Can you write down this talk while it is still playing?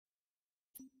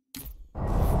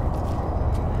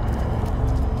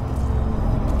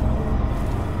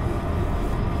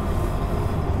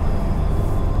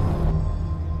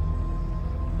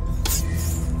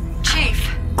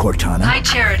Cortana? High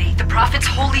Charity, the Prophet's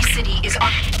holy city is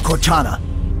on... Cortana!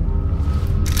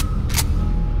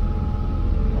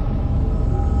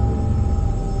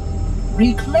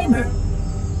 Reclaimer.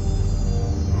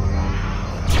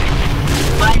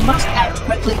 I must act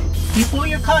quickly before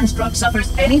your construct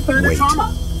suffers any further Wait.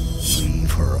 trauma.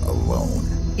 Leave her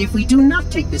alone. If we do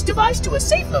not take this device to a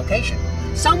safe location,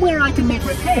 somewhere I can make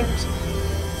repairs.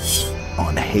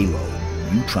 On Halo,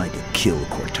 you tried to kill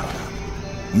Cortana.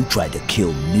 You tried to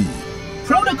kill me.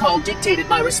 Protocol dictated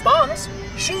my response.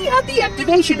 She had the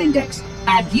activation index,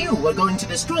 and you were going to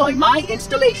destroy my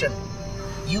installation.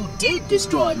 You did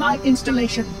destroy my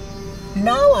installation.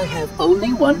 Now I have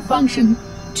only one function,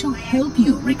 to help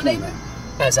you, Reclaimer,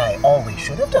 as I always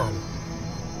should have done.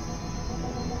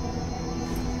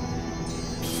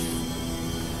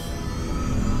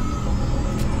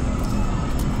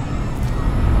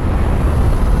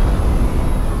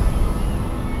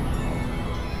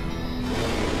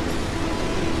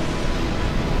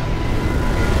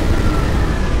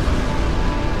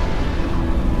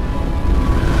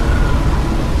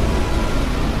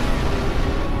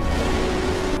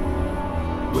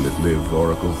 Will it live,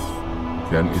 Oracle?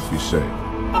 Can it be saved?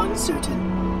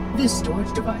 Uncertain. This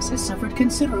storage device has suffered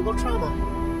considerable trauma.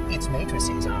 Its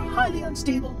matrices are highly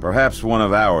unstable. Perhaps one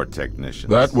of our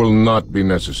technicians. That will not be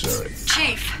necessary.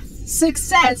 Chief,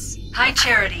 Success! High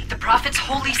Charity, the Prophet's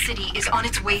holy city is on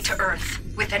its way to Earth,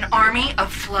 with an army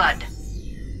of Flood.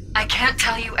 I can't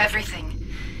tell you everything.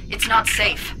 It's not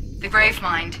safe. The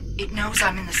Gravemind, it knows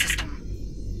I'm in the system.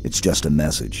 It's just a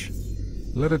message.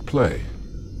 Let it play.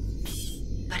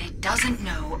 But it doesn't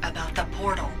know about the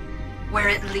portal, where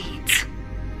it leads.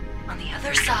 On the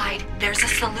other side, there's a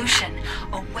solution,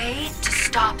 a way to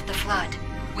stop the Flood,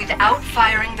 without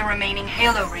firing the remaining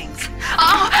Halo rings.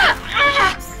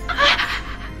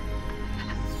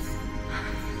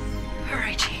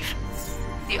 Hurry, Chief.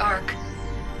 The Ark.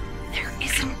 There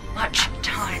isn't much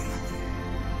time.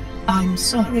 I'm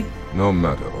sorry. No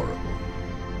matter, Oracle.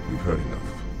 We've heard enough.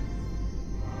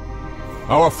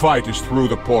 Our fight is through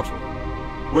the portal.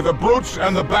 With the brutes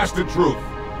and the bastard truth.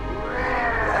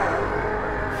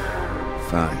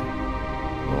 Fine.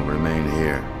 We'll remain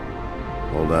here.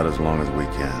 Hold out as long as we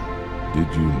can.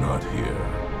 Did you not hear?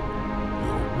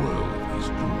 Your world is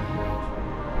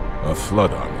doomed. A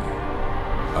Flood army,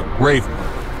 a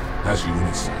Gravemind, has you in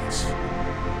its sights.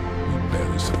 You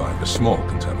barely survived a small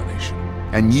contamination.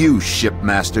 And you,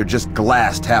 shipmaster, just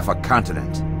glassed half a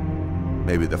continent.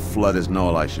 Maybe the Flood isn't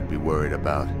all I should be worried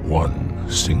about. One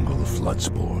single Flood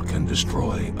spore can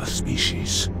destroy a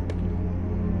species.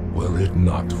 Were it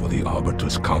not for the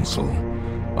Arbiter's Council,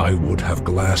 I would have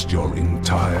glassed your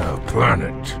entire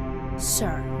planet.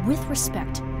 Sir, with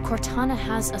respect, Cortana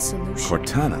has a solution.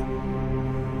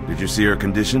 Cortana? Did you see her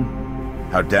condition?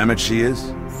 How damaged she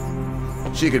is?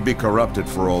 She could be corrupted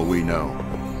for all we know.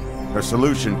 Her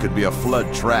solution could be a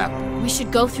Flood trap. We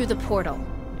should go through the portal.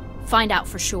 Find out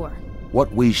for sure.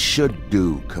 What we should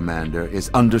do, Commander, is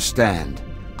understand,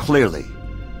 clearly,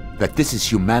 that this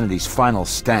is humanity's final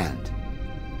stand.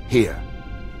 Here,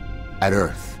 at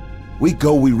Earth. We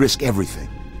go, we risk everything.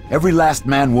 Every last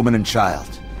man, woman, and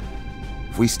child.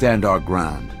 If we stand our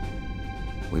ground,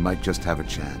 we might just have a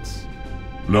chance.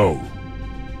 No.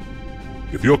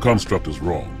 If your construct is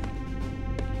wrong,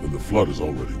 then the Flood is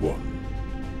already won.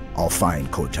 I'll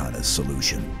find Cortana's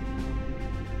solution.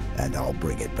 And I'll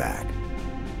bring it back.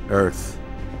 Earth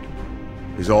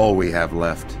is all we have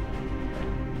left.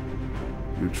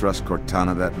 You trust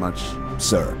Cortana that much?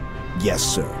 Sir. Yes,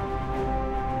 sir.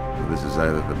 This is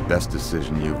either the best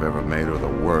decision you've ever made or the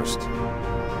worst.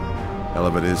 Hell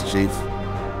of it is, Chief.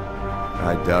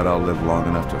 I doubt I'll live long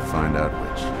enough to find out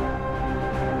which.